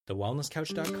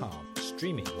thewellnesscouch.com,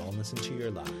 streaming wellness into your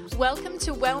lives. Welcome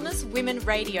to Wellness Women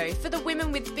Radio for the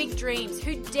women with big dreams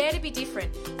who dare to be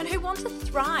different and who want to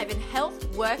thrive in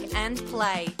health, work and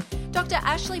play. Dr.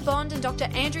 Ashley Bond and Dr.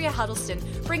 Andrea Huddleston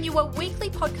bring you a weekly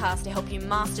podcast to help you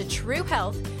master true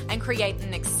health and create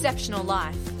an exceptional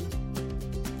life.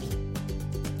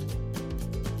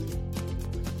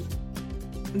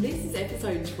 This is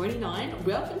episode 29.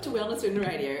 Welcome to Wellness Women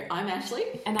Radio. I'm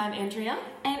Ashley. And I'm Andrea.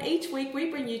 And each week we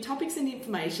bring you topics and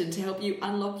information to help you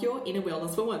unlock your inner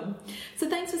wellness woman. So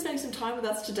thanks for spending some time with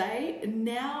us today.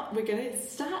 Now we're going to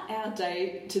start our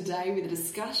day today with a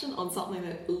discussion on something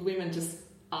that women just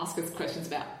ask us questions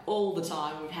about all the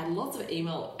time. We've had lots of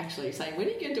email actually saying, when are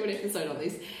you going to do an episode on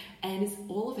this? And it's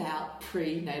all about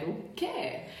prenatal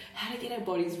care. How to get our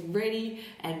bodies ready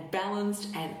and balanced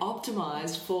and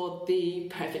optimised for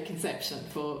the perfect conception,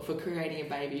 for creating a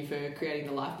baby, for creating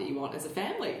the life that you want as a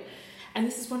family. And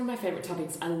this is one of my favourite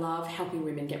topics. I love helping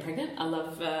women get pregnant. I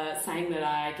love saying that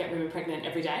I get women pregnant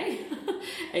every day.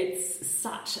 It's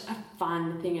such a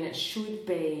fun thing, and it should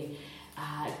be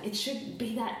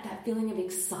that feeling of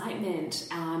excitement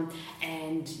and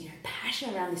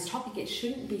passion around this topic. It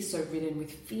shouldn't be so ridden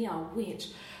with fear, which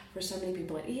for so many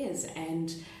people it is.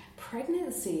 And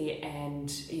pregnancy and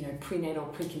prenatal,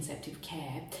 preconceptive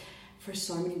care for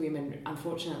so many women,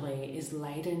 unfortunately, is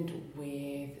laden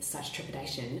with such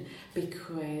trepidation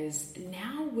because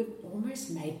now we've almost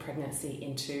made pregnancy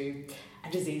into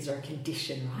a disease or a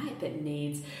condition, right, that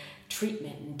needs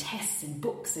treatment and tests and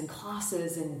books and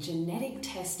classes and genetic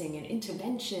testing and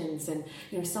interventions, and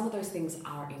some of those things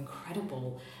are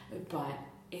incredible, but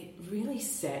it really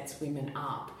sets women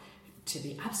up to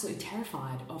be absolutely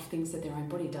terrified of things that their own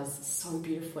body does so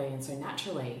beautifully and so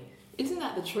naturally. Isn't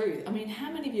that the truth? I mean, how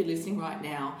many of you listening right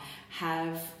now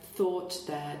have thought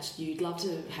that you'd love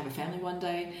to have a family one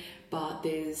day, but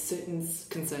there's certain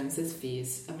concerns, there's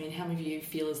fears? I mean, how many of you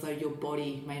feel as though your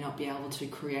body may not be able to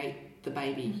create the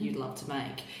baby you'd love to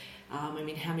make? How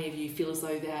many of you feel as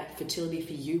though that fertility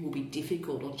for you will be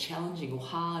difficult or challenging or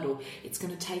hard, or it's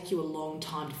going to take you a long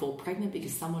time to fall pregnant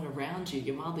because someone around you,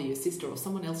 your mother, your sister, or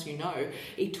someone else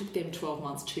it took them 12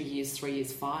 months, 2 years, 3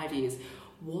 years, 5 years.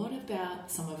 What about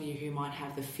some of you who might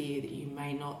have the fear that you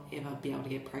may not ever be able to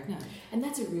get pregnant? And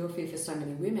that's a real fear for so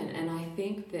many women, and I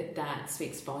think that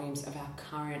speaks volumes of our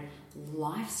current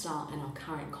lifestyle and our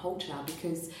current culture,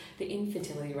 because the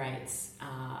infertility rates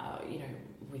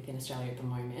within Australia at the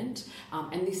moment,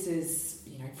 and this is,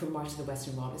 for most of the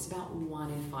Western world, it's about 1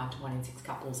 in 5 to 1 in 6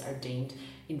 couples are deemed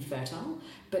infertile,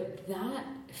 but that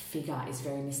figure is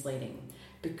very misleading.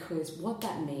 Because what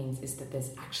that means is that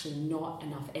there's actually not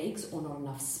enough eggs or not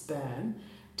enough sperm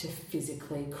to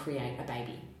physically create a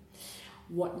baby.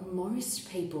 What most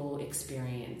people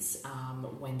experience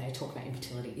when they talk about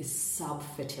infertility is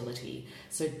subfertility.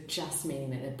 So just meaning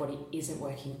that their body isn't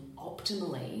working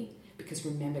optimally, because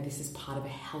remember, this is part of a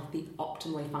healthy,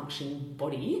 optimally functioning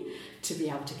body to be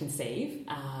able to conceive.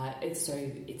 So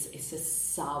it's a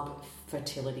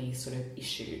subfertility sort of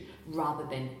issue rather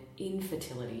than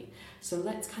infertility. So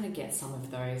let's kind of get some of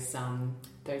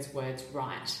those words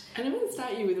right. And I'm going to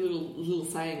start you with a little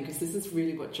saying, because this is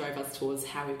really what drove us towards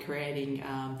how we're creating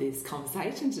this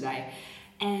conversation today.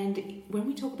 And when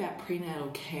we talk about prenatal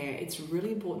care, it's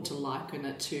really important to liken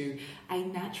it to a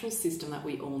natural system that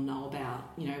we all know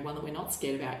about, one that we're not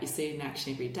scared about. You see it in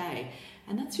action every day,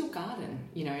 and that's your garden.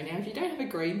 Now if you don't have a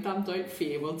green thumb, don't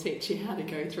fear. We'll teach you how to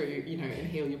go through, and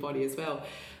heal your body as well.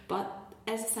 But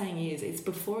as the saying is, it's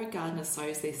before a gardener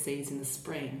sows their seeds in the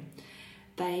spring,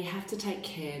 they have to take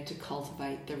care to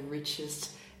cultivate the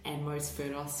richest and most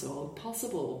fertile soil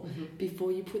possible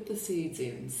before you put the seeds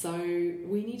in. So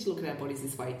we need to look at our bodies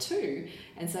this way too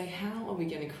and say, how are we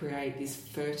going to create this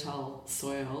fertile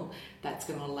soil that's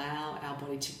going to allow our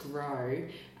body to grow,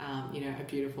 a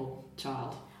beautiful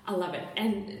child? I love it.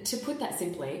 And to put that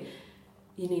simply,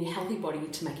 you need a healthy body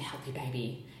to make a healthy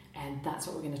baby. And that's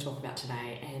what we're going to talk about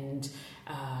today. And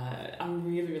I'm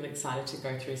really, really excited to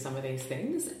go through some of these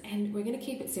things. And we're going to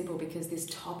keep it simple because this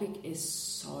topic is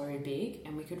so big,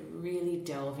 and we could really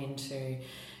delve into,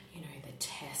 the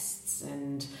tests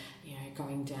and,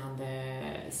 going down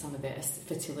some of the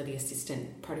fertility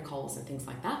assistant protocols and things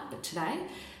like that. But today,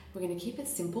 we're going to keep it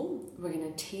simple. We're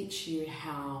going to teach you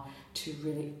how to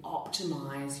really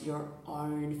optimize your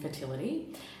own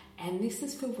fertility. And this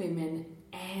is for women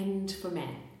and for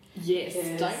men. Yes,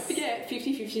 don't forget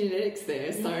 50-50 genetics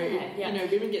there. So,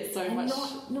 women get so much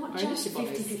not just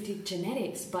 50-50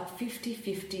 genetics, but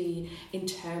 50-50 in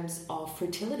terms of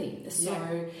fertility.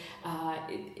 So,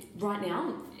 right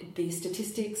now, the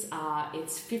statistics are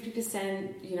it's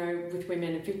 50%, with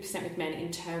women and 50% with men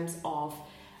in terms of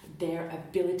their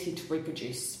ability to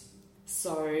reproduce.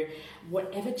 So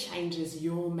whatever changes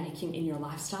you're making in your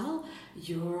lifestyle,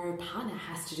 your partner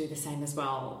has to do the same as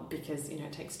well, because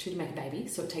it takes two to make a baby,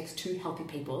 so it takes two healthy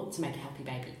people to make a healthy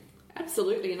baby.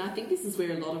 Absolutely, and I think this is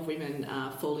where a lot of women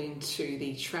fall into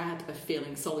the trap of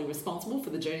feeling solely responsible for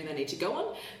the journey they need to go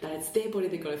on, that it's their body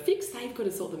they've got to fix, they've got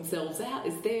to sort themselves out,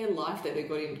 it's their life that they've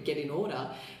got to get in order,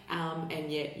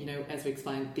 and yet, as we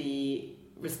explained, the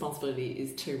responsibility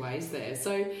is two ways there.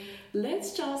 So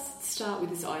let's just start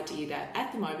with this idea that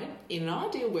at the moment, in an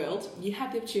ideal world, you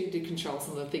have the opportunity to control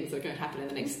some of the things that are going to happen in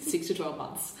the next 6 to 12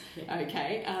 months. Yeah.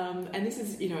 Okay, and this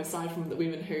is, aside from the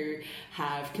women who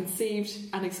have conceived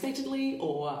unexpectedly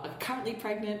or are currently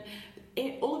pregnant,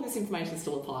 all of this information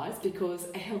still applies, because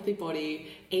a healthy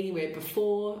body anywhere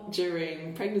before,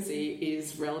 during pregnancy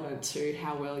is relevant to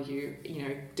how well you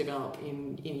develop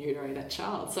in utero that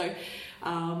child. So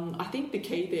I think the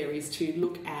key there is to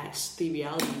look at the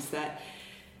realities that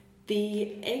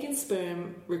the egg and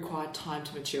sperm require time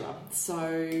to mature.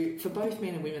 So for both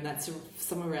men and women, that's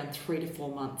somewhere around 3 to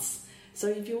 4 months. So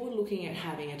if you're looking at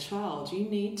having a child, you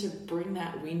need to bring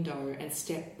that window and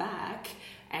step back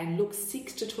and look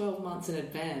 6 to 12 months in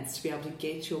advance to be able to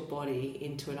get your body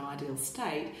into an ideal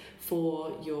state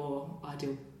for your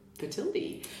ideal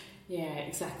fertility. Yeah,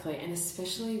 exactly. And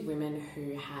especially women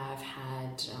who have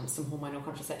had some hormonal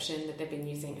contraception that they've been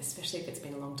using, especially if it's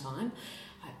been a long time,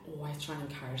 I always try and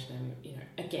encourage them,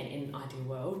 again, in an ideal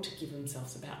world, to give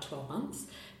themselves about 12 months,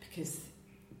 because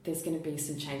there's going to be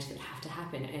some change that have to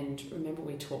happen. And remember,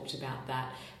 we talked about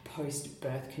that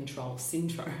post-birth control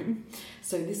syndrome.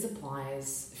 So this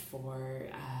applies for,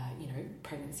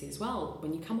 pregnancy as well.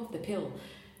 When you come off the pill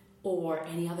or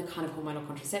any other kind of hormonal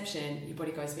contraception, your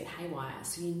body goes a bit haywire.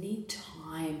 So you need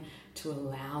time to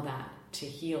allow that to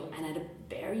heal. And at a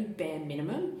very bare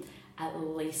minimum, at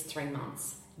least 3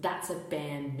 months. That's a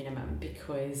bare minimum,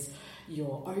 because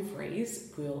your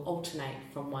ovaries will alternate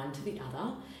from one to the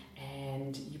other,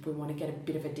 and we want to get a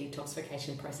bit of a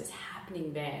detoxification process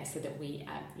happening there, so that we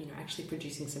are, actually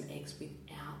producing some eggs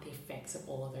without the effects of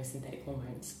all of those synthetic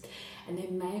hormones. And there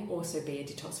may also be a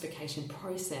detoxification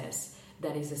process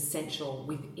that is essential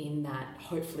within that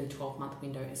hopefully 12-month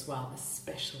window as well,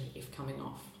 especially if coming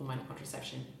off hormonal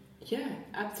contraception. Yeah,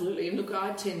 absolutely. And look,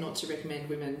 I tend not to recommend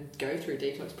women go through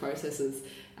detox processes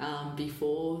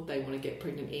before they want to get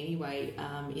pregnant anyway,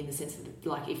 in the sense that,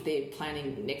 like, if they're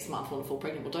planning next month want to fall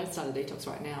pregnant, well, don't start a detox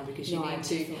right now, because you need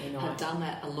to have done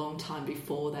that a long time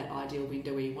before that ideal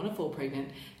window where you want to fall pregnant,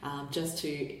 just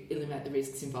to eliminate the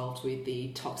risks involved with the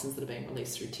toxins that are being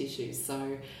released through tissues.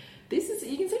 So this is,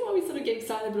 you can see why we sort of get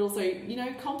excited, but also,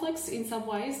 complex in some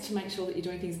ways to make sure that you're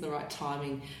doing things in the right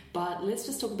timing. But let's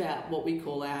just talk about what we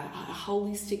call our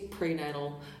holistic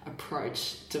prenatal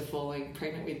approach to falling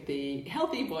pregnant with the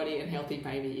healthy body and healthy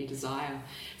baby you desire.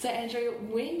 So, Andrea,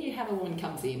 when you have a woman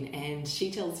comes in and she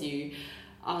tells you,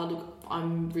 look,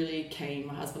 I'm really keen,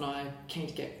 my husband and I are keen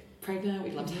to get pregnant,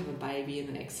 we'd love to have a baby in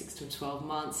the next 6 to 12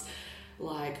 months.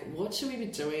 Like, what should we be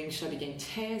doing? Should I be getting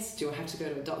tests? Do I have to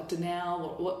go to a doctor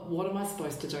now? What am I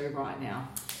supposed to do right now?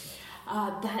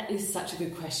 That is such a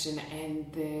good question, and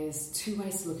there's 2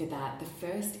 ways to look at that. The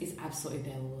first is absolutely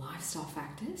their lifestyle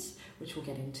factors, which we'll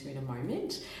get into in a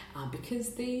moment,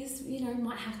 because these,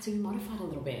 might have to be modified a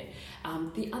little bit.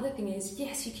 The other thing is,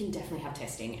 yes, you can definitely have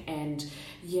testing, and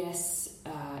yes,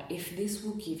 if this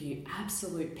will give you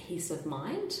absolute peace of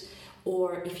mind,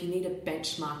 or if you need a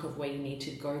benchmark of where you need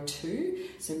to go to,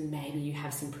 so maybe you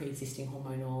have some pre-existing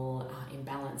hormonal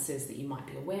imbalances that you might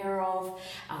be aware of,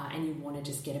 and you want to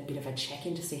just get a bit of a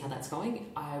check-in to see how that's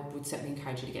going, I would certainly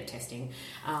encourage you to get testing.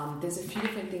 There's a few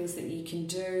different things that you can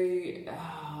do.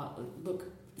 Look,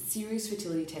 serious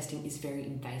fertility testing is very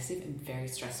invasive and very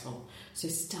stressful, so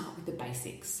start with the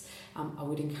basics. I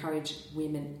would encourage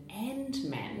women and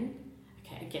men,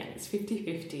 again, it's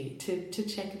 50-50 to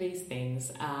check these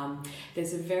things.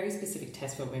 There's a very specific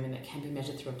test for women that can be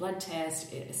measured through a blood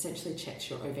test. It essentially checks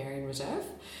your ovarian reserve.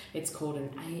 It's called an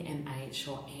AMH,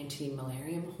 or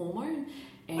anti-malarium hormone,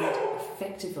 and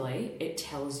effectively it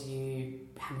tells you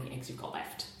how many eggs you've got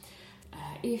left.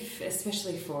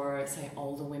 Especially for, say,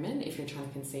 older women, if you're trying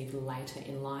to conceive later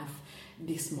in life,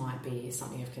 this might be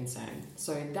something of concern.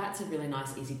 So that's a really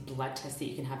nice, easy blood test that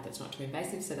you can have that's not too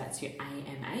invasive. So that's your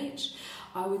AMH.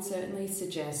 I would certainly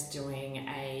suggest doing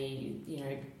a,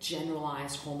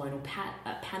 generalised hormonal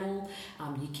panel.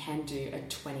 You can do a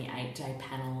 28-day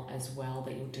panel as well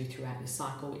that you'll do throughout your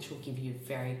cycle, which will give you a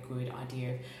very good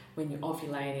idea of when you're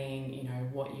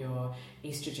ovulating, what your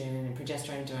estrogen and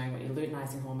progesterone are doing, what your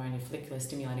luteinizing hormone, your follicular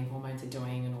stimulating hormones are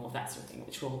doing, and all of that sort of thing,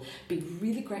 which will be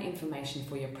really great information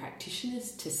for your practitioner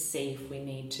practitioners to see if we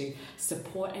need to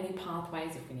support any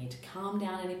pathways, if we need to calm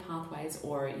down any pathways,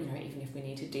 or even if we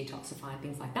need to detoxify and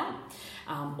things like that.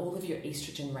 All of your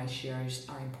estrogen ratios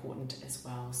are important as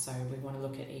well. So we want to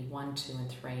look at E1, 2 and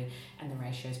 3 and the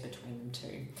ratios between them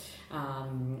too.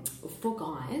 For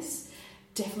guys,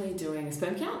 definitely doing a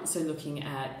sperm count, so looking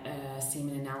at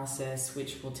semen analysis,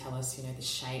 which will tell us, the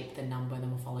shape, the number, the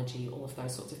morphology, all of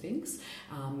those sorts of things.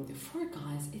 For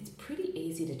guys, it's pretty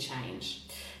easy to change.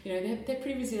 They're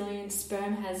pretty resilient.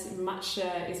 Sperm is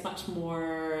much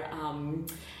more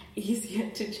easier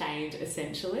to change,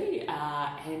 essentially,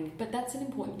 but that's an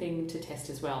important thing to test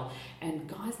as well. And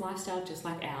guys' lifestyle, just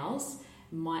like ours,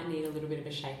 might need a little bit of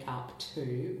a shake-up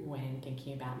too when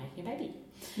thinking about making a baby.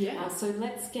 Yeah. So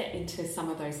let's get into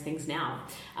some of those things now.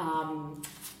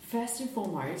 First and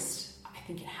foremost, I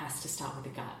think it has to start with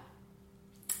the gut.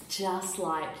 Just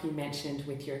like you mentioned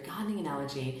with your gardening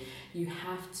analogy, you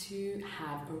have to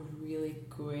have a really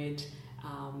good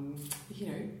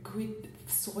good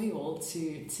soil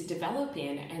to develop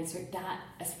in, and so that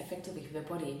effectively for the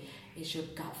body is your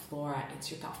gut flora, it's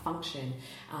your gut function.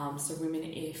 So women,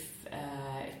 if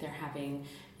they're having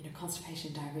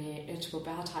constipation, diarrhea, irritable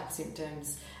bowel type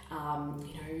symptoms,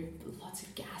 lots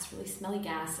of gas, really smelly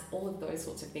gas, all of those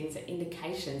sorts of things are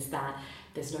indications that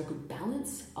there's no good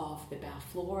balance of the bowel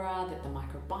flora, that the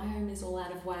microbiome is all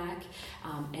out of whack,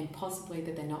 and possibly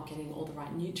that they're not getting all the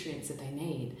right nutrients that they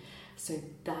need. So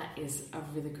that is a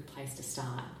really good place to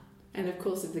start. And of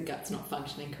course, if the gut's not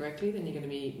functioning correctly, then you're going to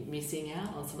be missing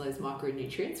out on some of those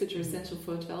micronutrients, which are essential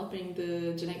for developing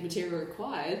the genetic material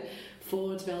required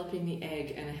for developing the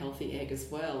egg, and a healthy egg as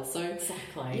well. So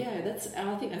exactly, yeah,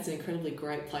 I think that's an incredibly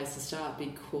great place to start,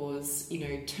 because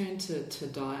turn to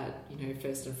diet.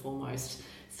 First and foremost,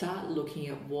 start looking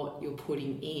at what you're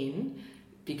putting in,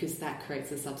 because that creates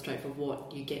the substrate for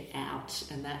what you get out,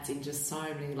 and that's in just so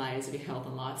many layers of your health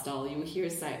and lifestyle. You will hear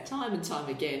us say it time and time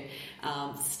again.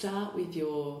 Start with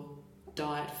your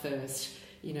diet first.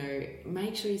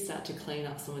 Make sure you start to clean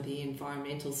up some of the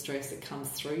environmental stress that comes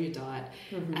through your diet,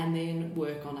 and then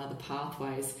work on other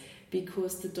pathways,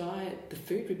 because the diet, the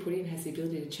food we put in, has the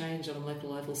ability to change on a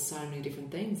molecular level so many different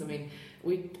things. I mean,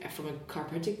 from a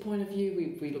chiropractic point of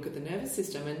view, we look at the nervous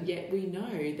system, and yet we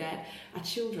know that our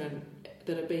children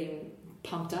that are being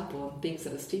pumped up on things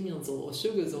that are stimulants or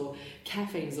sugars or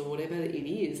caffeines or whatever it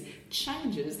is,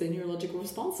 changes their neurological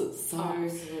responses. So,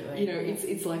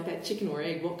 it's like that chicken or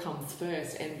egg, what comes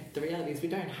first? And the reality is we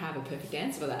don't have a perfect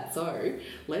answer for that. So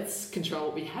let's control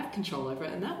what we have control over,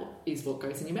 and that is what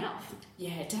goes in your mouth.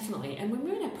 Yeah, definitely. And when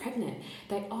women are pregnant,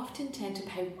 they often tend to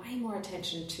pay way more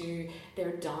attention to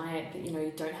their diet, that, you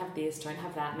don't have this, don't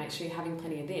have that, make sure you're having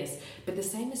plenty of this. But the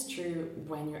same is true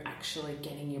when you're actually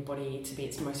getting your body to be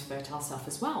its most fertile self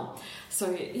as well. So,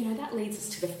 that leads us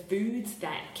to the foods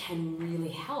that can really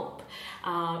help.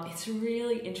 It's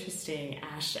really interesting,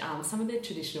 Ash. Some of the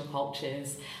traditional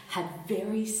cultures had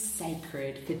very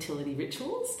sacred fertility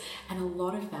rituals, and a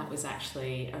lot of that was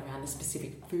actually around the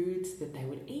specific foods that they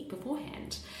would eat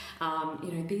beforehand.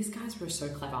 These guys were so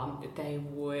clever. They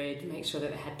would make sure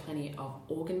that they had plenty of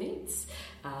organ meats,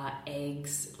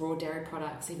 eggs, raw dairy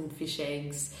products, even fish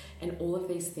eggs, and all of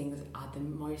these things are the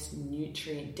most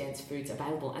nutrient-dense foods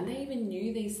available. And they even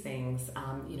knew these things,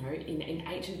 in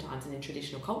ancient times and in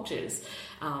traditional cultures.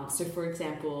 So, for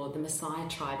example, the Maasai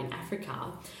tribe in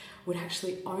Africa would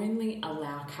actually only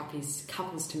allow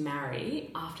couples to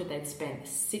marry after they'd spent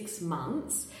 6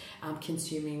 months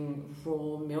consuming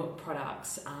raw milk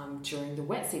products during the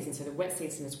wet season. So the wet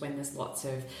season is when there's lots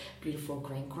of beautiful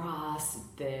green grass,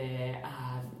 the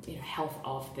health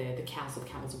of the cows or the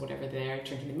camels or whatever they're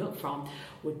drinking the milk from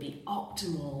would be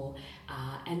optimal,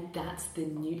 and that's the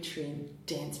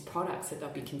nutrient-dense products that they'll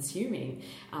be consuming.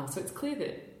 So it's clear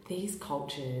that these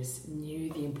cultures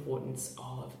knew the importance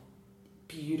of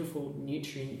beautiful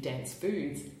nutrient-dense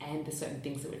foods and the certain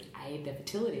things that would aid their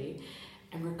fertility,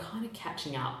 and we're kind of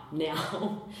catching up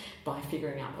now by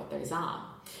figuring out what those are.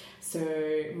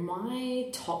 So my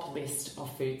top list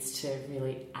of foods to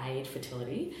really aid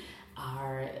fertility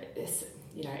are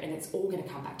and it's all going to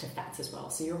come back to fats as well.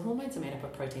 So your hormones are made up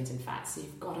of proteins and fats, so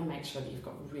you've got to make sure that you've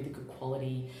got really good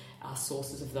quality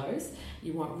sources of those.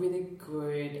 You want really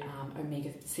good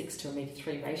omega-6 to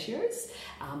omega-3 ratios.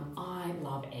 I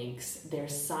love eggs. They're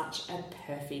such a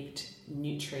perfect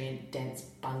nutrient-dense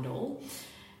bundle.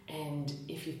 And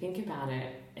if you think about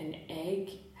it, an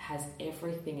egg has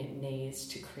everything it needs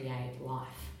to create life.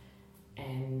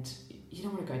 And you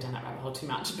don't want to go down that rabbit hole too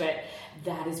much, but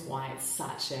that is why it's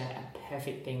such a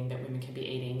perfect thing that women can be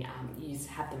eating.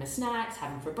 Have them as snacks,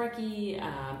 have them for brekkie,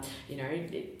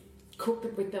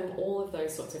 cook with them, all of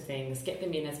those sorts of things. Get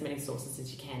them in as many sources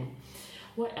as you can.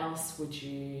 What else would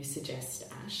you suggest,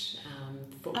 Ash?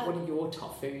 What are your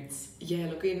top foods? Yeah,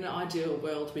 look, in an ideal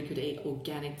world, we could eat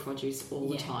organic produce all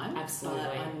the time. Absolutely.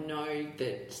 But I know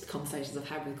that conversations I've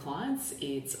had with clients,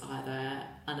 it's either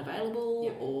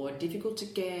unavailable or difficult to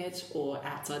get or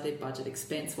outside their budget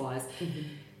expense-wise. Mm-hmm.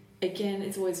 Again,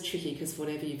 it's always tricky because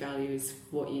whatever you value is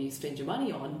what you spend your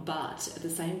money on. But at the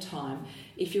same time,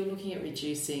 if you're looking at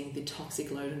reducing the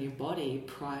toxic load on your body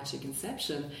prior to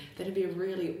conception, that'd be a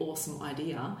really awesome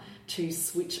idea to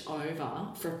switch over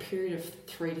for a period of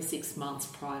 3 to 6 months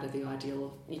prior to the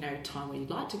ideal, time when you'd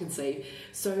like to conceive,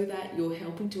 so that you're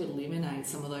helping to eliminate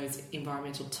some of those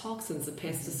environmental toxins, the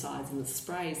pesticides and the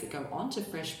sprays that go onto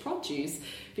fresh produce,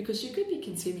 because you could be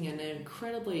consuming an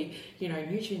incredibly,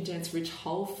 nutrient-dense, rich,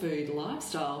 whole food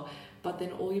lifestyle, but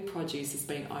then all your produce is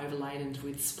being overladen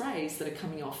with sprays that are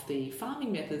coming off the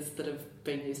farming methods that have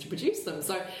been used to produce them.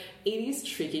 So it is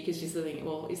tricky because you're sort of thinking,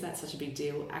 well, is that such a big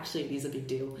deal? Actually, it is a big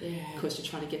deal because you're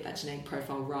trying to get that genetic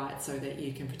profile right so that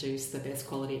you can produce the best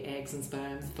quality eggs and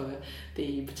sperms for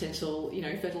the potential,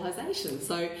 fertilisation.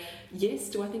 So yes,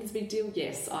 do I think it's a big deal?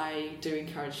 Yes, I do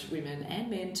encourage women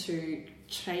and men to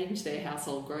change their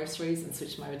household groceries and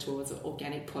switch them over towards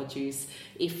organic produce,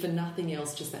 if for nothing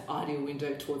else, just that ideal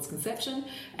window towards conception,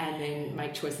 and then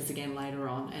make choices again later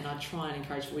on. And I try and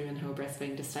encourage women who are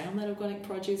breastfeeding to stay on that organic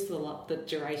produce for the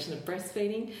duration of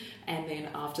breastfeeding, and then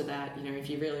after that, if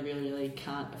you really, really, really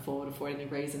can't afford or for any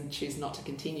reason choose not to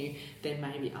continue, then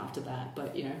maybe after that.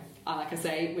 But like I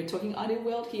say, we're talking ideal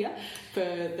world here for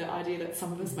the idea that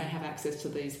some of us may have access to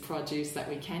these produce that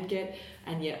we can get,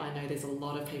 and yet I know there's a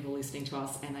lot of people listening to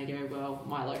us and they go, well,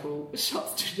 my local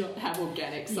shops do not have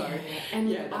organic, so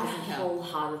and that I doesn't count.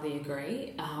 wholeheartedly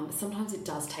agree. Sometimes it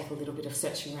does take a little bit of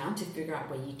searching around to figure out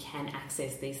where you can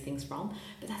access these things from,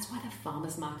 but that's why the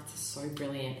farmers markets are so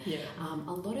brilliant.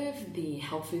 A lot of the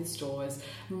health food stores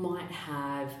might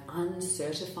have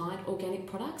uncertified organic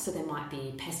products, so they might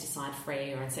be pesticide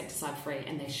free or insecticide free,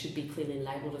 and they should be clearly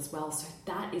labelled as well, so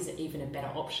that is even a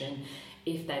better option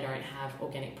if they don't have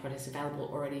organic produce available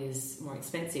or it is more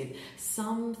expensive.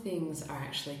 Some things are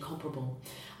actually comparable.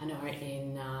 I know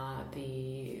in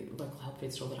the local health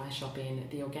food store that I shop in,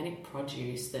 the organic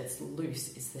produce that's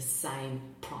loose is the same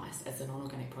price as the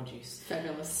non-organic produce.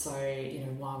 Fabulous. So,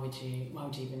 why would you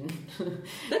even...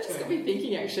 That just got me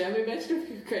thinking, actually. I mean, imagine if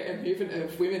we could create a movement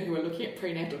of women who are looking at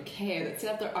prenatal care that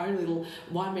set up their own little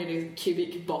 1 metre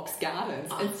cubic box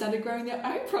gardens and started growing their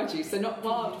own produce. So not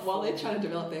while they're trying to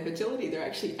develop their fertility, they're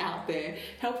actually out there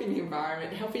helping the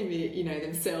environment, helping the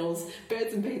themselves.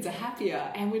 Birds and bees are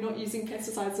happier, and we're not using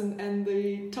pesticides and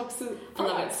the toxic. I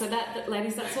love it. So that,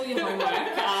 ladies, that's all your homework.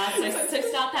 So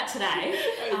start that today.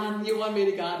 Your 1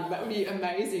 metre garden, that would be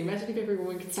amazing. Imagine if every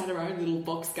woman could start her own little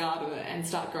box garden and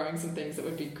start growing some things that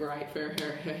would be great for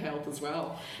her health as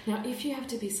well. Now, if you have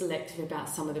to be selective about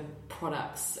some of the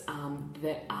products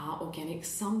that are organic,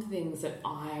 some things that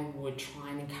I would try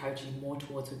and encourage you more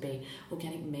towards would be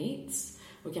organic meats,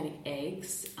 organic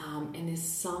eggs, and there's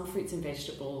some fruits and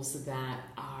vegetables that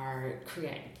are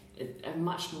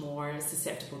much more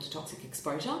susceptible to toxic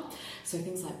exposure. So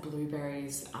things like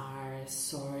blueberries are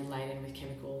so laden with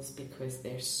chemicals because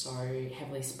they're so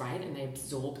heavily sprayed and they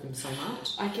absorb them so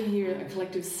much. I can hear a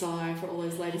collective sigh for all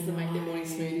those ladies that make their morning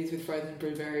smoothies with frozen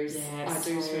blueberries. Yeah, I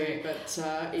do too,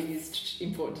 but it is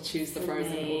important to choose the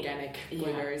frozen organic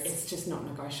blueberries. It's just not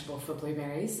negotiable for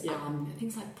blueberries. Yeah.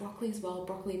 Things like broccoli as well,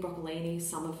 broccolini,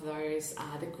 some of those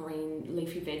the green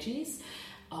leafy veggies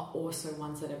are also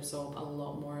ones that absorb a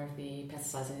lot more of the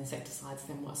pesticides and insecticides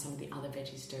than what some of the other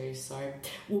veggies do. So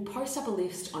we'll post up a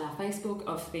list on our Facebook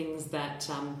of things that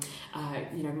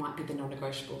might be the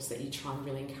non-negotiables that you try and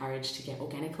really encourage to get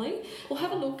organically. Well,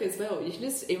 have a look as well. You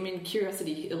can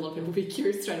curiosity, a lot of people will be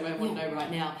curious straight away and want to know right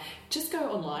now. Just go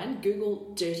online,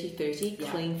 Google Dirty 30,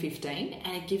 Clean 15,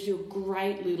 and it gives you a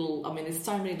great little, there's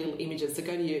so many little images, so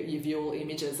go to your view all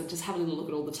images and just have a little look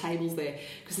at all the tables there,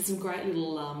 because there's some great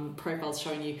little profiles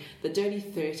showing you the Dirty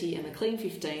 30 and the Clean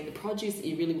 15, the produce that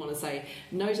you really want to say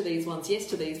no to these ones, yes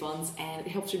to these ones, and it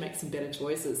helps you make some better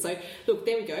choices. So look,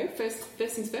 there we go. First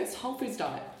things first, whole foods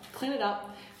diet. Clean it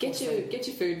up, get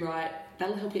your food right.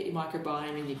 That'll help get your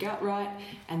microbiome in your gut right,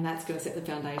 and that's going to set the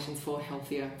foundations for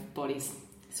healthier bodies.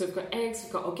 So we've got eggs,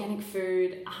 we've got organic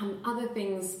food, other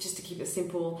things just to keep it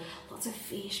simple. Lots of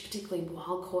fish, particularly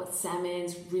wild-caught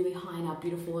salmons, really high in our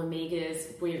beautiful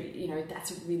omegas.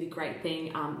 That's a really great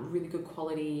thing. Really good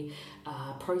quality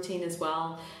protein as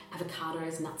well.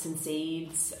 Avocados, nuts and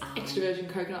seeds. Extra virgin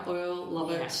coconut oil,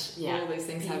 love it. Yeah. All these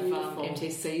things have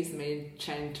MTCs, the medium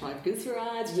chain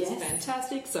triglycerides, which is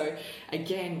fantastic. So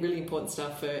again, really important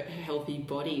stuff for healthy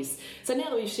bodies. So now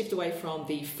that we shift away from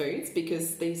the foods,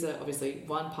 because these are obviously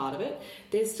one part of it,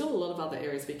 there's still a lot of other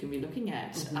areas we can be looking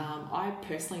at. I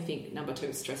personally think number 2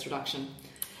 is stress reduction.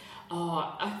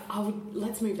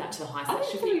 Let's move that to the highest. I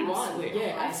think should be absolutely.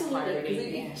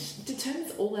 priority. It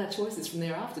determines all our choices from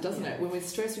thereafter, doesn't it? When we're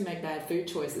stressed, we make bad food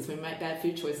choices. When we make bad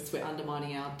food choices, we're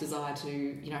undermining our desire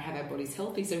to, have our bodies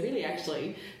healthy. So really,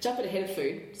 actually, jumping ahead of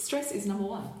food, stress is number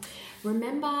 1.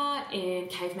 Remember in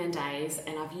caveman days,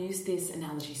 and I've used this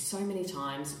analogy so many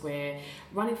times, we're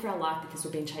running for our life because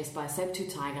we're being chased by a saber-toothed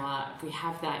tiger. We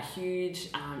have that huge,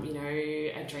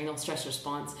 adrenal stress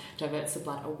response, diverts the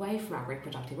blood away from our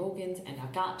reproductive organs and our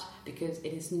gut, because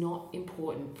it is not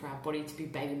important for our body to be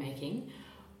baby making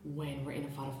when we're in a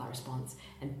fight or flight response.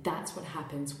 And that's what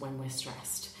happens when we're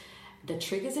stressed. The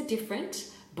triggers are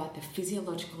different, but the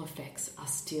physiological effects are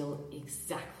still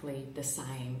exactly the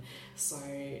same. So,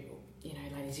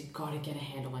 ladies, you've got to get a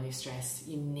handle on your stress.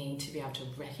 You need to be able to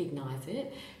recognise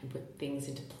it and put things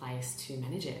into place to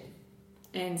manage it.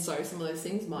 And so some of those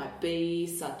things might be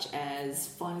such as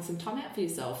finding some time out for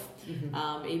yourself.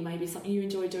 It may be something you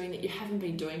enjoy doing that you haven't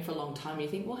been doing for a long time. You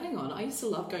think, well, hang on, I used to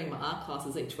love going to my art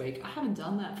classes each week. I haven't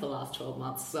done that for the last 12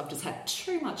 months, so I've just had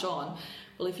too much on.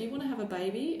 Well, if you want to have a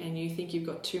baby and you think you've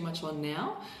got too much on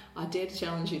now, I dare to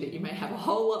challenge you that you may have a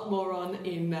whole lot more on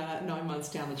in 9 months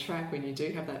down the track when you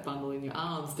do have that bundle in your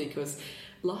arms, because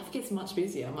life gets much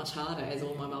busier, much harder, as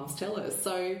all my mums tell us.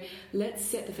 So let's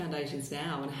set the foundations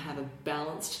now and have a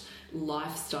balanced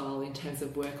lifestyle in terms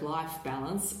of work-life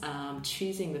balance,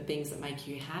 choosing the things that make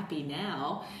you happy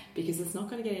now, because it's not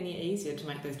going to get any easier to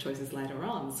make those choices later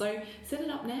on. So set it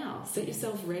up now. Set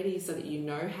yourself ready so that you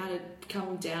know how to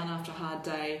come down after a hard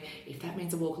day, if that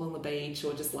means a walk along the beach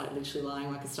or just like literally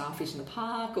lying like a starfish in the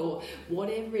park, or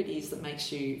whatever it is that makes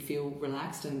you feel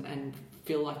relaxed and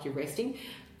feel like you're resting.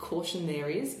 Caution there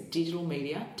is digital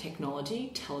media,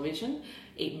 technology, television.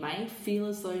 It may feel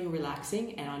as though you're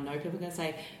relaxing, and I know people are going to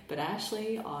say, but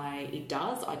Ashley, it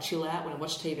does. I chill out when I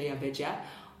watch TV, I veg out.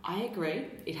 I agree,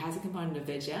 it has a component of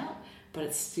veg out, but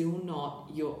it's still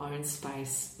not your own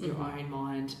space, your own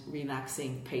mind,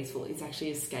 relaxing, peaceful. It's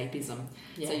actually escapism.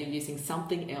 Yeah. So you're using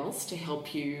something else to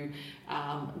help you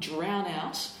drown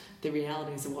out the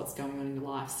realities of what's going on in your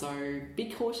life. So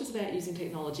be cautious about using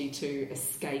technology to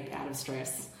escape out of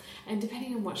stress. And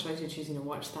depending on what shows you're choosing to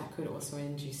watch, that could also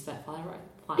induce that fight.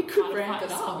 It could ramp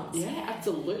it up. Yeah,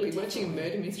 absolutely. Watching a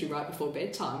murder mystery right before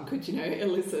bedtime could,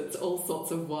 elicit all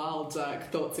sorts of wild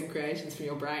thoughts and creations from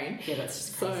your brain. Yeah, that's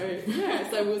just crazy.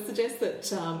 So we'll suggest that,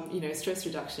 stress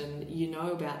reduction,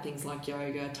 about things like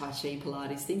yoga, Tai Chi,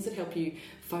 Pilates, things that help you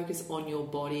focus on your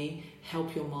body,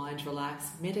 help your mind relax.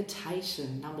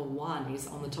 Meditation, number 1, is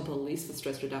on the top of the list for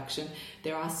stress reduction.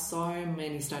 There are so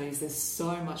many studies, there's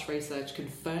so much research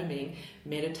confirming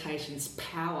meditation's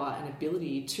power and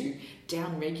ability to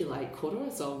down-regulate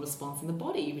cortisol response in the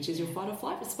body, which is your fight or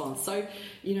flight response. So,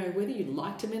 whether you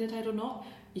like to meditate or not,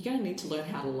 you're going to need to learn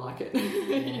how to like it.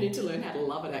 You need to learn how to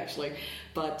love it, actually.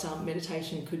 But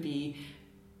meditation could be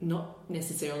not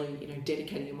necessarily,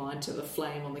 dedicating your mind to the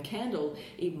flame on the candle.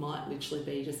 It might literally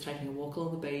be just taking a walk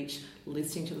along the beach,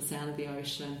 listening to the sound of the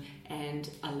ocean, and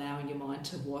allowing your mind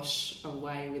to wash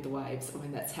away with the waves. I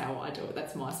mean, that's how I do it.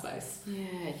 That's my space.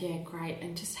 Yeah, great.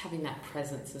 And just having that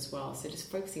presence as well. So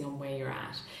just focusing on where you're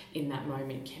at in that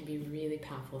moment can be really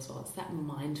powerful as well. It's that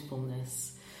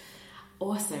mindfulness.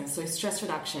 Awesome. So stress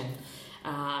reduction,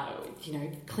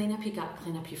 clean up your gut,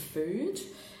 clean up your food.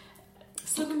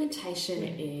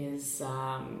 Supplementation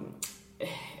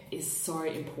is so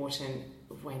important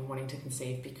when wanting to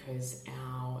conceive, because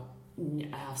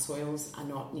our soils are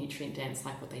not nutrient dense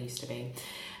like what they used to be.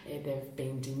 They've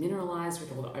been demineralised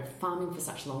with all the over farming for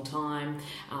such a long time.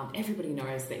 Everybody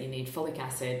knows that you need folic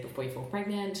acid before you fall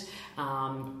pregnant,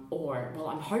 I'm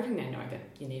hoping they know that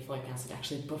you need folic acid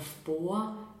actually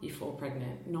before you fall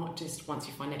pregnant, not just once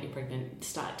you find out you're pregnant,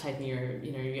 start taking your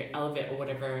Elevit or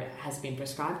whatever has been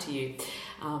prescribed to you.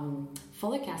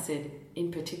 Folic acid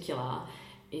in particular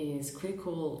is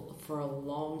critical for a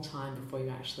long time before you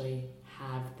actually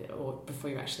or before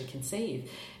you actually conceive.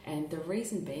 And the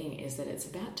reason being is that it's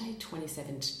about day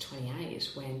 27 to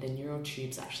 28 when the neural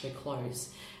tubes actually close,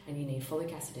 and you need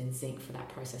folic acid and zinc for that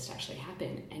process to actually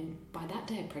happen. And by that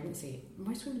day of pregnancy,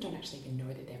 most women don't actually even know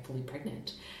that they're fully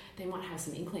pregnant. They might have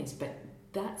some inklings, but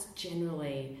that's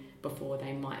generally before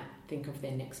they might think of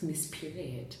their next missed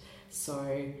period.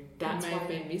 So that's may have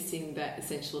been missing that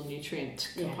essential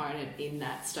nutrient component in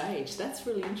that stage. That's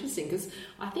really interesting, because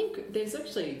I think there's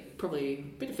actually probably a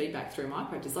bit of feedback through my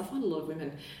practice. I find a lot of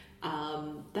women,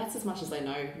 that's as much as they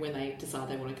know when they decide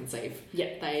they want to conceive.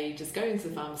 Yeah. They just go into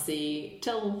the pharmacy,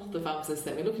 tell the pharmacist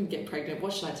that we're looking to get pregnant,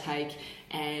 what should I take?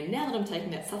 And now that I'm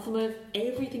taking that supplement,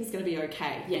 everything's going to be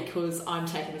okay because I'm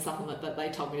taking the supplement that they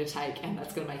told me to take, and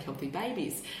that's going to make healthy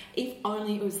babies. If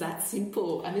only it was that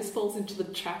simple. And this falls into the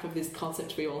trap of this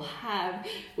concept we all have,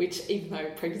 which, even though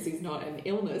pregnancy is not an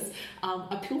illness,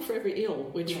 a pill for every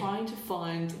ill. We're trying to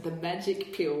find the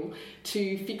magic pill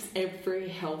to fix every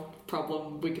health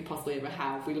problem we could possibly ever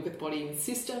have. We look at the body in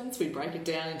systems, we break it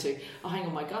down into, oh, hang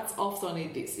on, my gut's off, so I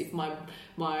need this. If my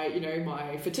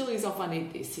fertility's off, I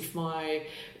need this. If my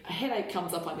headache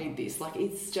comes up, I need this. Like,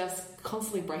 it's just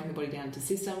constantly breaking the body down into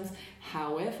systems.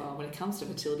 However, when it comes to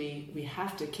fertility, we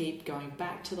have to keep going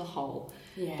back to the whole.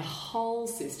 The whole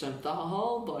system, the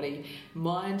whole body,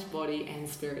 mind, body and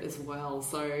spirit as well.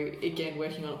 So again,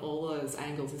 working on all those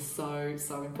angles is so,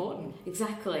 so important.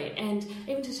 Exactly. And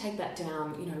even to take that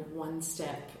down, one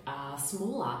step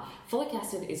smaller, folic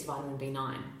acid is vitamin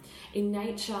B9. In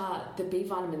nature, the B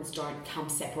vitamins don't come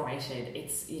separated.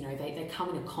 It's, they come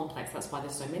in a complex. That's why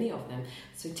there's so many of them.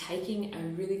 So taking a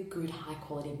really good high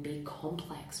quality B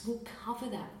complex will cover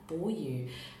that for you.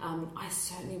 I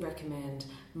certainly recommend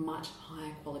much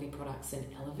higher quality products than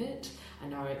Elevit. I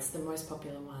know it's the most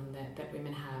popular one that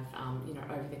women have,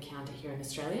 over the counter here in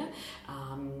Australia.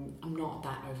 I'm not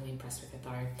that overly impressed with it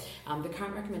though. The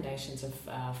current recommendations of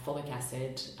folic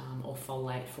acid or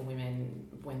folate for women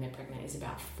when they're pregnant is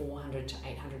about 400 to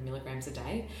 800 milligrams a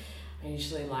day. I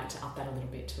usually like to up that a little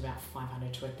bit to about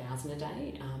 500 to 1,000 a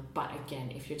day. But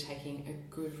again, if you're taking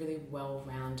a good, really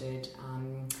well-rounded,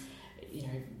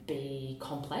 B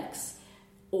complex,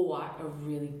 or a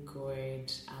really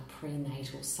good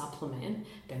prenatal supplement,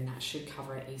 then that should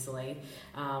cover it easily.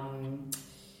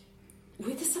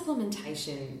 With the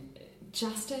supplementation,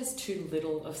 just as too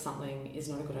little of something is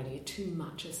not a good idea, too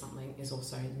much of something is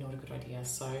also not a good idea.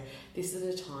 So this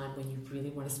is a time when you really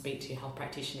want to speak to your health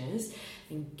practitioners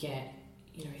and get,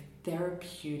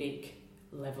 therapeutic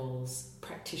levels,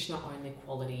 practitioner-only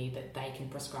quality that they can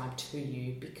prescribe to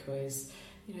you, because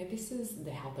this is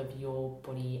the health of your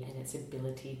body and its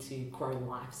ability to grow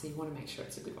life. So you want to make sure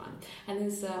it's a good one. And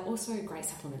there's also great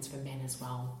supplements for men as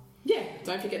well. Yeah,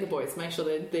 don't forget the boys. Make sure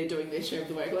they're doing their share of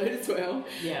the workload as well.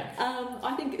 Yeah.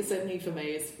 I think certainly for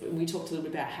me, we talked a little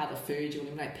bit about how the food, you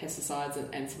eliminate pesticides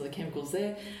and some of the chemicals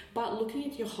there, but looking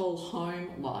at your whole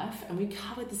home life, and we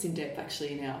covered this in depth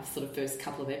actually in our sort of first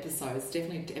couple of episodes,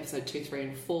 definitely episode 2, 3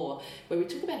 and 4, where we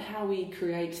talk about how we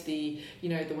create the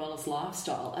wellness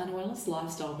lifestyle. And a wellness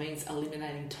lifestyle means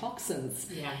eliminating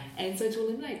toxins. Yeah. And so to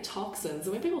eliminate toxins,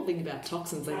 and when people think about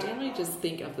toxins, they generally just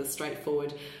think of the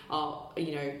straightforward,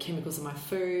 chemicals in my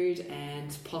food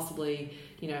and possibly,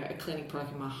 a cleaning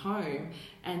product in my home.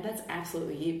 And that's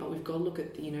absolutely it. But we've got to look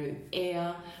at,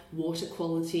 air, water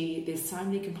quality. There's so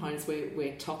many components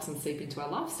where toxins seep into our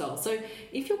lifestyle. So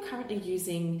if you're currently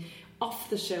using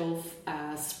off-the-shelf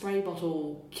spray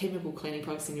bottle chemical cleaning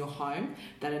products in your home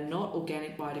that are not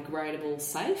organic, biodegradable,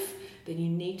 safe, then you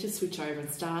need to switch over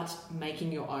and start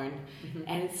making your own. Mm-hmm.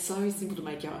 And it's so simple to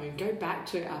make your own. Go back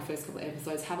to our first couple of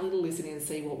episodes, have a little listen in and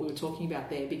see what we were talking about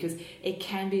there, because it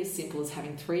can be as simple as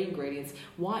having 3 ingredients: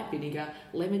 white vinegar,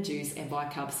 lemon juice and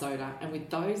bicarb soda. And with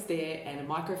those there and a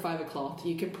microfiber cloth,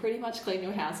 you can pretty much clean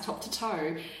your house top to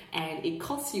toe, and it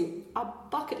costs you a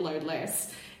bucket load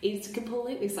less. It's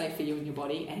completely safe for you and your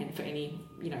body and for any,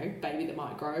 baby that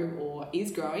might grow or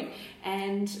is growing.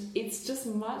 And it's just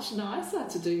much nicer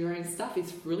to do your own stuff.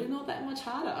 It's really not that much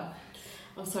harder.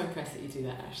 I'm so impressed that you do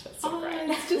that, Ash. That's so great.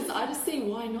 I just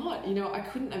think, why not? I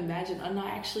couldn't imagine. And I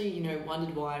actually,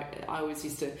 wondered why I always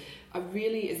used to,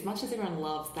 as much as everyone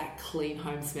loves that clean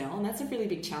home smell, and that's a really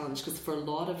big challenge, because for a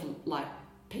lot of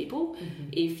people.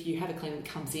 If you have a cleaner that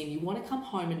comes in, you want to come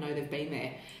home and know they've been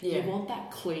there. You want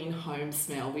that clean home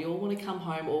smell. We all want to come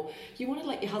home, or you want to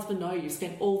let your husband know you've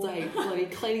spent all day bloody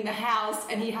cleaning the house,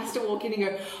 and he has to walk in and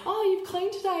go, oh, you've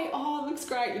cleaned today, oh, it looks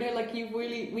great. You know, like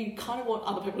we kind of want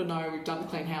other people to know we've done the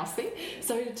clean house thing.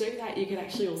 So to do that, you can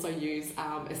actually also use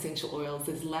essential oils.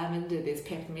 There's lavender, there's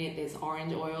peppermint, there's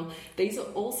orange oil. These are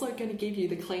also going to give you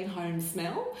the clean home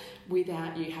smell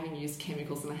without you having used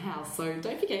chemicals in the house. So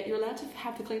don't forget, you're allowed to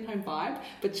have the clean home vibe,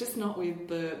 but just not with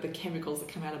the chemicals that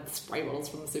come out of the spray bottles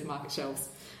from the supermarket shelves.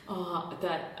 Oh,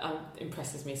 that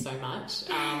impresses me so much.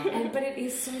 But it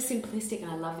is so simplistic, and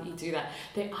I love that you do that.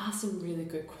 There are some really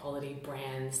good quality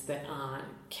brands that aren't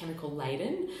chemical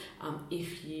laden.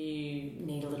 If you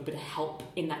need a little bit of help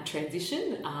in that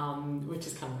transition, which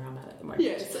is kind of where I'm at the moment.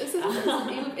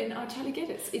 Yeah, and I totally get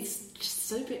it. It's just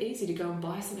super easy to go and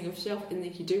buy something off the shelf, and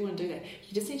if you do want to do that,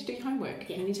 you just need to do your homework.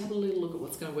 You need to have a little look at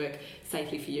what's going to work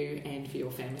safely for you and for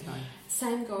your family home.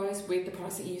 Same goes with the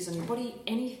products that you use on your body.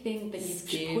 Anything that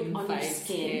you put on your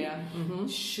skin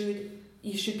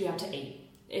you should be able to eat.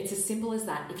 It's as simple as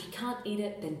that. If you can't eat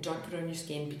it, then don't put it on your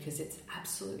skin, because it's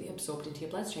absolutely absorbed into your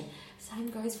bloodstream. Same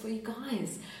goes for you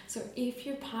guys. So if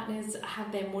your partners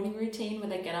have their morning routine where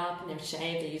they get up and they're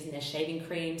shaved, they're using their shaving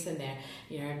creams and their,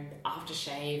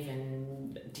 aftershave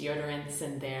and deodorants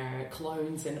and their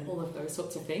colognes and all of those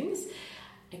sorts of things,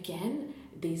 again,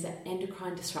 these are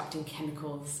endocrine disrupting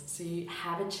chemicals. So you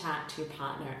have a chat to your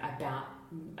partner about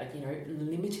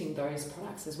limiting those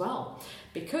products as well,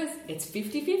 because it's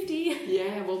 50-50.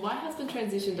 Yeah, well, my husband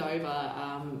transitioned over,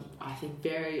 I think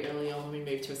very early on when we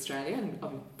moved to Australia, and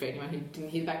for anyone who didn't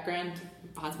hear the background,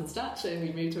 my husband's Dutch, and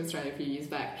we moved to Australia a few years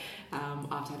back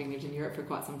after having lived in Europe for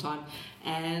quite some time,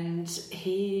 and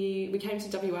we came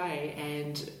to WA,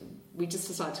 and we just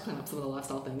decided to clean up some of the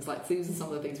lifestyle things. Like, these are some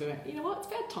of the things we went, you know what, it's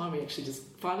about time we actually just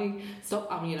finally stop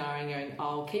umming and ahhing and going,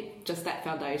 I'll keep just that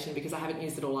foundation because I haven't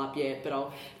used it all up yet,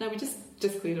 but we just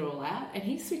cleared it all out. And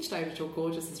he switched over to a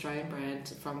gorgeous Australian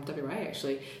brand from WA,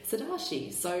 actually,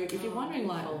 Sadashi. So if you're wondering,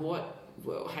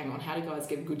 hang on, how do guys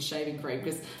get a good shaving cream?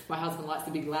 Because my husband likes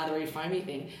the big lathery, foamy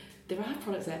thing. There are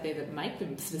products out there that make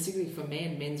them specifically for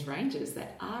men's ranges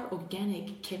that are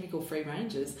organic, chemical-free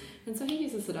ranges. And so he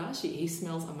uses Sadashi. He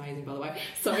smells amazing, by the way.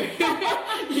 So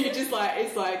it's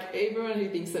like everyone who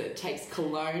thinks that it takes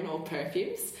cologne or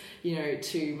perfumes,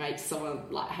 to make someone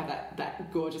have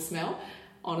that gorgeous smell.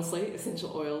 Honestly,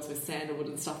 essential oils with sandalwood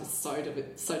and stuff is so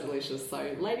delicious.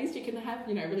 So, ladies, you can have,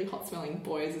 really hot-smelling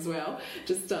boys as well.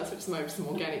 Just switch them over to some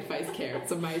organic face care.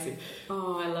 It's amazing.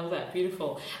 Oh, I love that.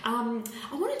 Beautiful. I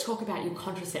want to talk about your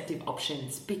contraceptive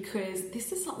options, because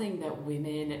this is something that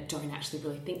women don't actually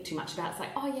really think too much about. It's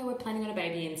like, oh, yeah, we're planning on a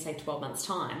baby in, say, 12 months'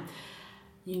 time.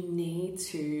 You need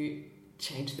to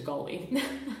change the goalie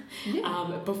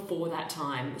before that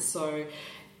time. So,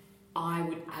 I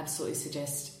would absolutely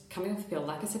suggest coming off the pill,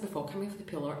 like I said before, coming off the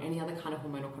pill or any other kind of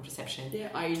hormonal contraception. Yeah,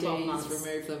 IUDs,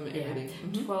 remove them, everything.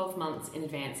 Yeah, 12 months in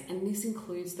advance. And this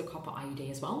includes the copper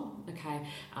IUD as well, okay?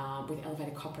 With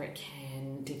elevated copper, it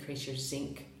can decrease your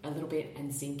zinc a little bit,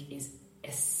 and zinc is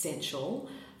essential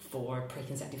for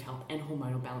preconceptive health and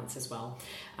hormonal balance as well.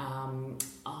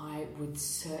 I would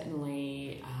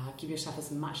certainly give yourself as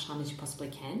much time as you possibly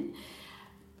can.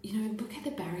 Look at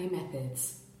the barrier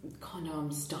methods.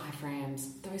 Condoms,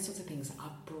 diaphragms, those sorts of things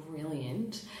are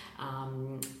brilliant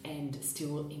and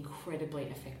still incredibly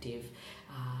effective.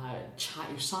 Chart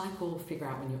your cycle, figure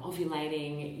out when you're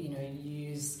ovulating,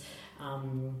 use, I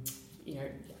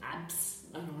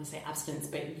don't want to say abstinence,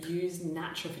 but use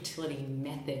natural fertility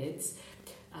methods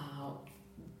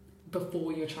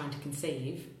before you're trying to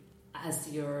conceive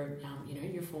as your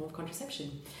form of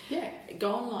contraception. Yeah,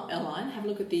 go online, have a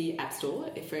look at the App Store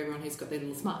for everyone who's got their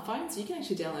little smartphones. You can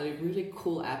actually download a really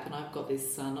cool app, and I've got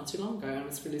this not too long ago, and it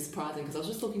was really surprising because I was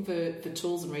just looking for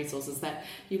tools and resources that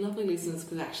you lovely listeners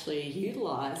could actually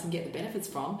utilise and get the benefits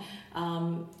from,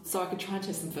 so I could try and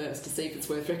test them first to see if it's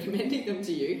worth recommending them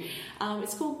to you.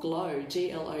 It's called Glow,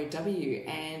 Glow,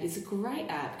 and it's a great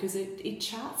app because it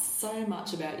charts so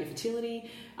much about your fertility,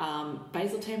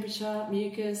 basal temperature,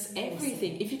 mucus,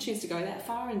 everything. If you choose to go that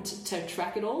far and to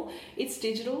track it all, it's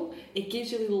digital. It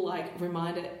gives you a little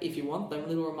reminder, if you want them,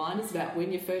 little reminders about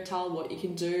when you're fertile, what you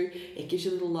can do. It gives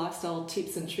you little lifestyle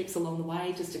tips and tricks along the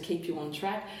way just to keep you on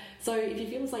track. So if you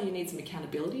feel as though you need some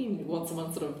accountability and you want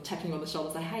someone sort of tapping you on the shoulder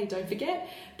and say, hey, don't forget,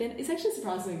 then it's actually a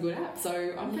surprisingly good app.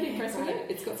 So I'm pretty impressed with it.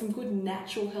 It's got some good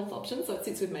natural health options, so it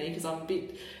sits with me because I'm a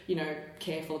bit,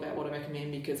 careful about what I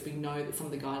recommend, because we know that some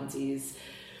of the guidance is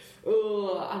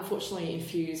unfortunately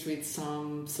infused with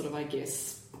some sort of,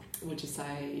 would you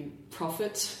say,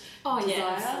 profit Oh, desire.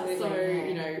 yeah, absolutely. So, Yeah.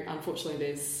 you know, unfortunately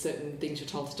there's certain things you're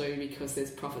told to do because there's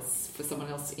profits for someone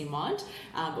else in mind.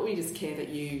 But we just care that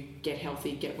you get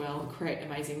healthy, get well, and create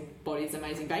amazing bodies,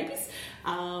 amazing babies.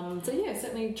 So yeah,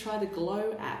 certainly try the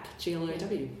Glow app,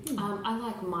 GLOW. I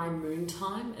like My Moon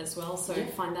Time as well, so Yeah.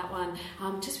 find that one.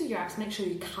 Just with your apps, make sure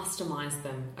you customise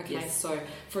them. Okay, Yes. so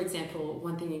for example,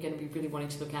 one thing you're going to be really wanting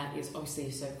to look at is obviously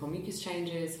your cervical mucus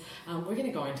changes. We're going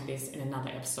to go into this in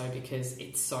another episode because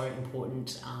it's so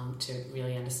important to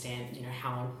really understand, you know,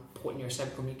 how important your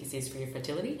cervical mucus is for your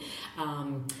fertility.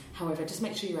 However, just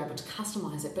make sure you're able to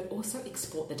customise it, but also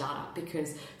export the data,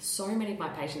 because so many of my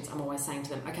patients, I'm always saying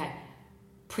to them, okay,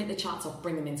 print the charts off,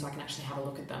 bring them in so I can actually have a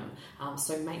look at them.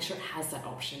 So make sure it has that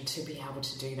option to be able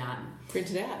to do that.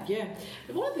 Print it out, yeah.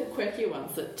 But one of the quirkier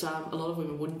ones that a lot of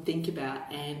women wouldn't think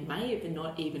about and may have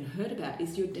not even heard about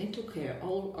is your dental care,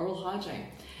 oral hygiene.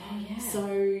 Oh, yeah. So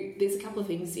there's a couple of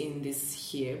things in this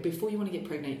here. Before you want to get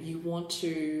pregnant, you want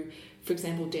to, for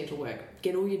example, dental work.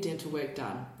 Get all your dental work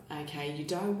done, okay? You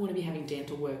don't want to be having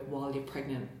dental work while you're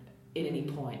pregnant at any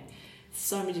point.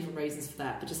 So many different reasons for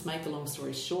that, but just make the long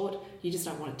story short, you just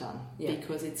don't want it done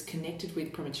because it's connected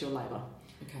with premature labour.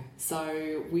 Okay.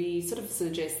 So we sort of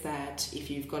suggest that if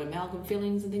you've got amalgam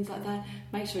fillings and things like that,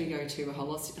 make sure you go to a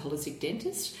holistic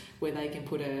dentist where they can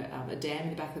put a dam in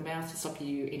the back of the mouth to stop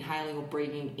you inhaling or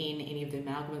breathing in any of the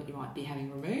amalgam that you might be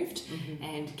having removed,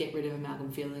 and get rid of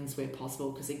amalgam fillings where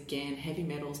possible, because again, heavy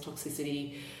metals,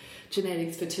 toxicity,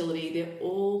 genetics, fertility, they're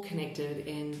all connected,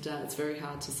 and it's very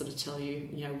hard to sort of tell you,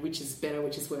 you know, which is better,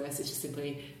 which is worse. It's just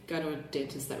simply go to a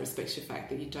dentist that respects your fact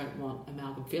that you don't want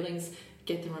amalgam fillings,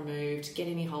 get them removed, get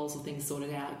any holes or things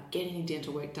sorted out, get any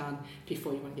dental work done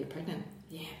before you want to get pregnant.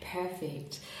 Yeah,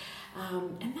 perfect.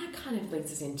 And that kind of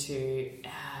leads us into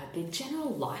the general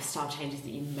lifestyle changes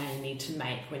that you may need to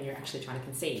make when you're actually trying to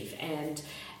conceive. And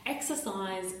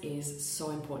exercise is so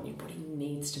important. Your body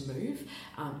needs to move.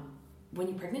 When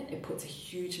you're pregnant, it puts a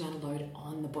huge amount of load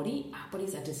on the body. Our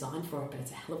bodies are designed for it, but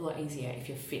it's a hell of a lot easier if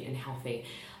you're fit and healthy.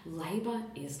 Labour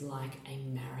is like a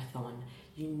marathon.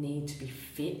 You need to be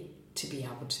fit to be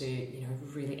able to, you know,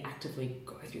 really actively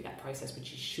go through that process,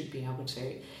 which you should be able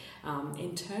to.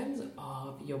 In terms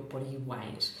of your body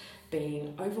weight,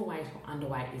 being overweight or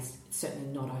underweight is certainly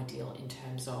not ideal in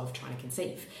terms of trying to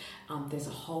conceive. There's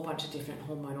a whole bunch of different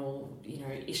hormonal, you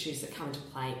know, issues that come into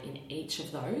play in each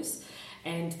of those.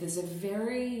 And there's a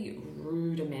very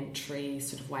rudimentary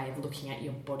sort of way of looking at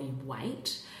your body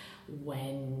weight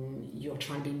when you're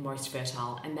trying to be most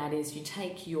fertile, and that is you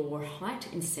take your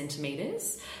height in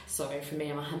centimetres. So for me,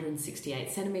 I'm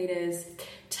 168 centimetres,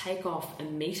 take off a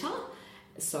metre,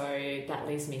 so that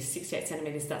leaves me 68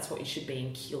 centimetres. That's what you should be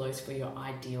in kilos for your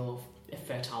ideal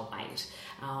fertile weight.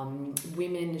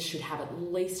 Women should have at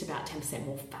least about 10%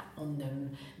 more fat on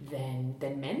them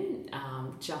than men,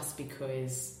 just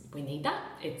because we need that.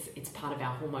 It's part of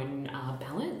our hormone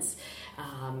balance.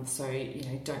 So, you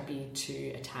know, don't be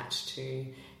too attached to,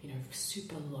 you know,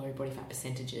 super low body fat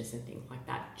percentages and things like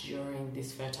that during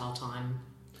this fertile time.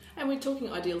 And we're talking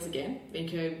ideals again,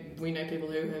 because we know people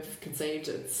who have conceived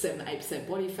at 7-8%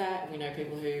 body fat. We know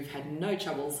people who've had no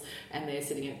troubles and they're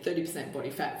sitting at 30%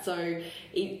 body fat. So,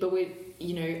 but we're,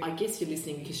 you know, I guess you're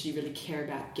listening because you really care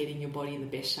about getting your body in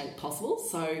the best shape possible.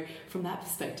 So from that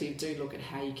perspective, do look at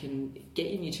how you can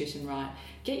get your nutrition right,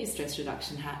 get your stress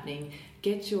reduction happening,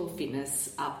 get your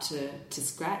fitness up to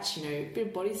scratch. You know, a bit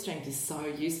of body strength is so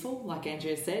useful, like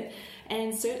Andrea said.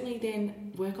 And certainly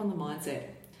then work on the mindset.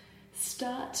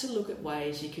 Start to look at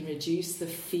ways you can reduce the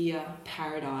fear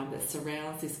paradigm that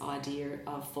surrounds this idea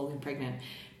of falling pregnant,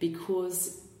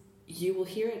 because you will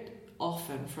hear it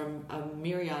often from a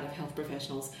myriad of health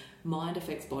professionals. Mind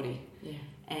affects body. Yeah.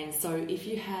 And so if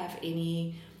you have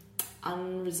any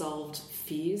unresolved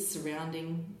fears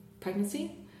surrounding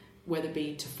pregnancy, whether it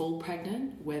be to fall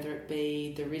pregnant, whether it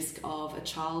be the risk of a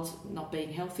child not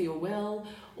being healthy or well,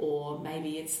 or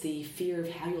maybe it's the fear of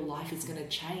how your life is going to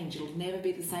change. It'll never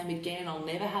be the same again. I'll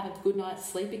never have a good night's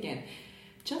sleep again.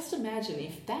 Just imagine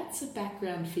if that's a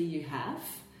background fear you have,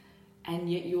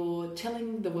 and yet you're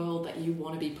telling the world that you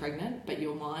want to be pregnant, but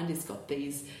your mind has got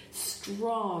these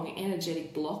strong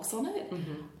energetic blocks on it.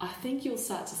 I think you'll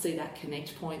start to see that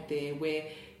connect point there where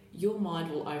your mind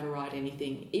will override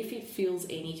anything. If it feels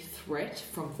any threat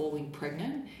from falling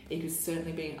pregnant, it could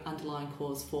certainly be an underlying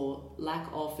cause for lack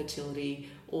of fertility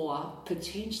or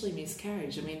potentially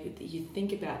miscarriage. I mean, you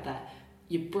think about that.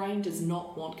 Your brain does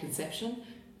not want conception.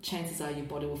 Chances are your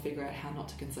body will figure out how not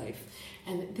to conceive.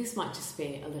 And this might just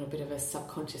be a little bit of a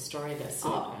subconscious story that's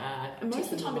and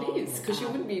most of the time it is, because you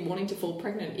wouldn't be wanting to fall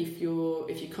pregnant if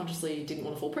you consciously didn't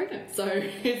want to fall pregnant. So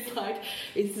it's like,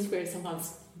 this is where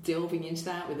sometimes delving into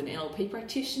that with an NLP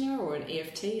practitioner or an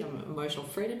EFT, emotional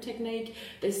freedom technique.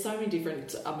 There's so many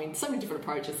different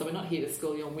approaches, so we're not here to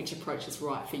school you on which approach is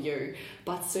right for you,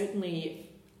 but certainly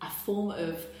a form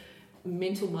of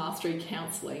mental mastery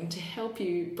counselling to help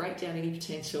you break down any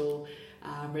potential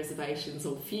reservations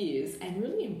or fears and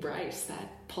really embrace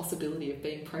that possibility of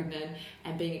being pregnant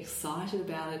and being excited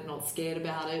about it, not scared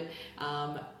about it,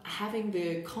 having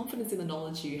the confidence in the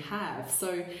knowledge you have.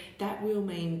 So that will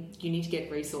mean you need to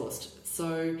get resourced.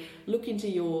 So look into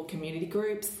your community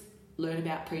groups, learn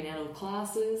about prenatal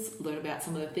classes, learn about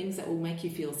some of the things that will make you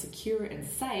feel secure and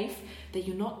safe that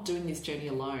you're not doing this journey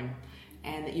alone,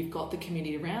 and that you've got the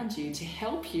community around you to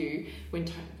help you when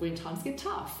times get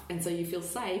tough. And so you feel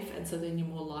safe, and so then you're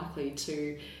more likely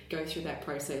to go through that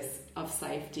process of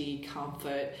safety,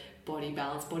 comfort, body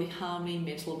balance, body harmony,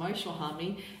 mental, emotional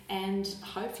harmony, and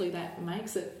hopefully that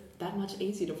makes it that much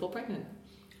easier to fall pregnant.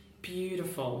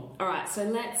 Beautiful. All right, so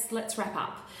let's wrap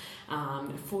up.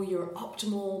 For your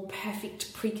optimal,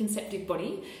 perfect preconceptive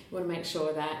body, you want to make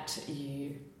sure that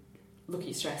you look at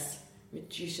your stress,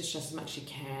 reduce your stress as much as you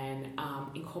can,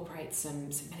 incorporate some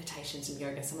meditation, some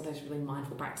yoga, some of those really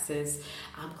mindful practices,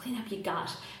 clean up your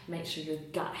gut, make sure your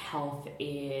gut health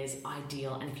is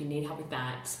ideal, and if you need help with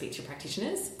that, speak to your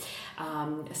practitioners.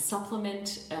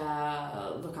 Supplement,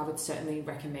 look, I would certainly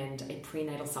recommend a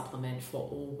prenatal supplement for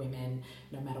all women,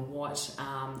 no matter what.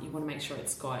 You want to make sure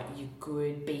it's got your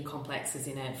good B complexes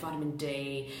in it, vitamin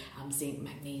D, zinc,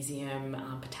 magnesium,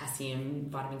 potassium,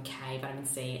 vitamin K, vitamin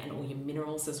C, and all your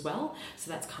minerals as well.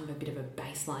 So that's kind of a bit of a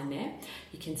baseline there.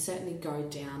 You can certainly go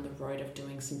down the road of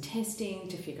doing some testing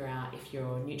to figure out if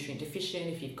you're nutrient deficient,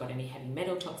 if you've got any heavy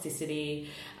metal toxicity,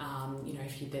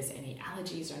 if there's any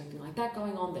allergies or anything like that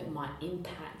going on that might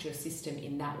impact your system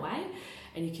in that way.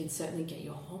 And you can certainly get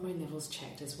your hormone levels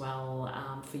checked as well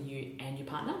for you and your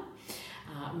partner.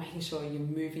 Making sure you're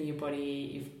moving your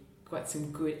body, you've got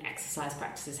some good exercise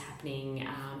practices happening,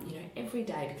 every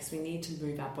day, because we need to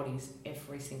move our bodies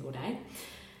every single day.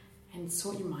 And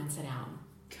sort your mindset out.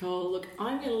 Cool. Look,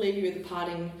 I'm going to leave you with a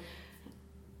parting,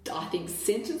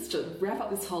 sentence to wrap up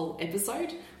this whole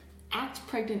episode. Act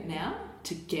pregnant now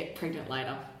to get pregnant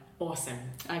later. Awesome.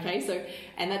 Okay, so,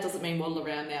 and that doesn't mean waddle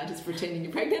around now just pretending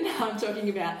you're pregnant. I'm talking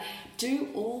about do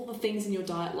all the things in your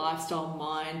diet, lifestyle,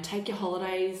 mind, take your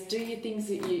holidays, do your things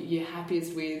that you're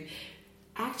happiest with.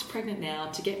 Act pregnant now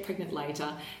to get pregnant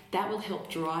later. That will help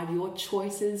drive your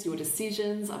choices, your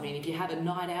decisions. I mean, if you have a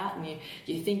night out and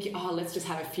you think, let's just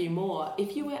have a few more.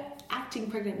 If you were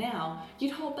acting pregnant now,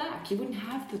 you'd hold back. You wouldn't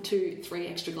have the 2-3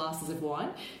 extra glasses of wine.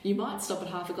 You might stop at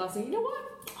half a glass and you know what?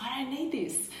 I don't need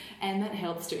this. And that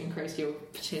helps to increase your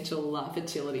potential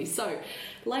fertility. So,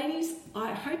 ladies,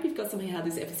 I hope you've got something out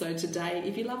of this episode today.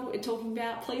 If you love what we're talking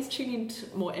about, please tune in to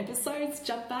more episodes.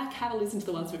 Jump back, have a listen to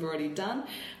the ones we've already done.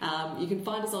 You can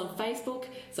find us on Facebook,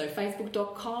 so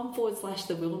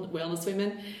facebook.com/The Wellness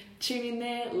Women. Tune in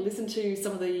there, listen to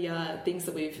some of the things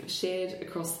that we've shared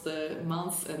across the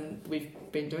months, and we've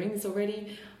been doing this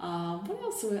already. What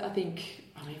else?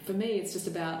 For me, it's just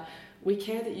about we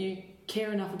care that you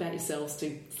care enough about yourselves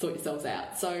to sort yourselves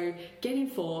out. So get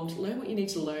informed, learn what you need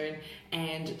to learn,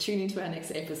 and tune into our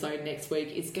next episode next week.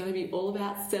 It's going to be all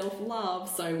about self-love.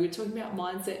 So we're talking about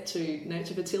mindset to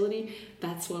nurture fertility.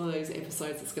 That's one of those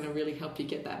episodes that's going to really help you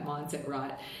get that mindset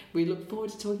right. We look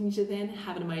forward to talking to you then.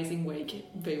 Have an amazing week.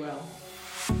 Be well.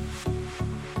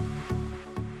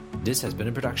 This has been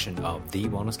a production of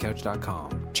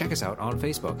TheWellnessCouch.com. Check us out on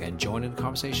Facebook and join in the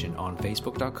conversation on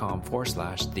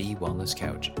Facebook.com/The Wellness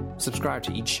Couch. Subscribe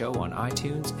to each show on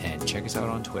iTunes and check us out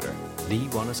on Twitter. The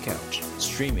Wellness Couch,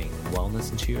 streaming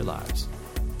wellness into your lives.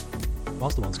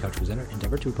 Whilst the Wellness Couch presenter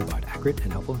endeavor to provide accurate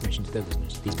and helpful information to their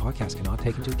listeners, these podcasts cannot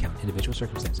take into account individual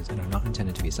circumstances and are not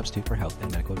intended to be a substitute for health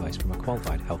and medical advice from a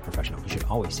qualified health professional. You should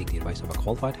always seek the advice of a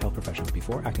qualified health professional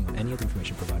before acting on any of the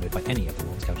information provided by any of the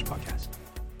Wellness Couch podcasts.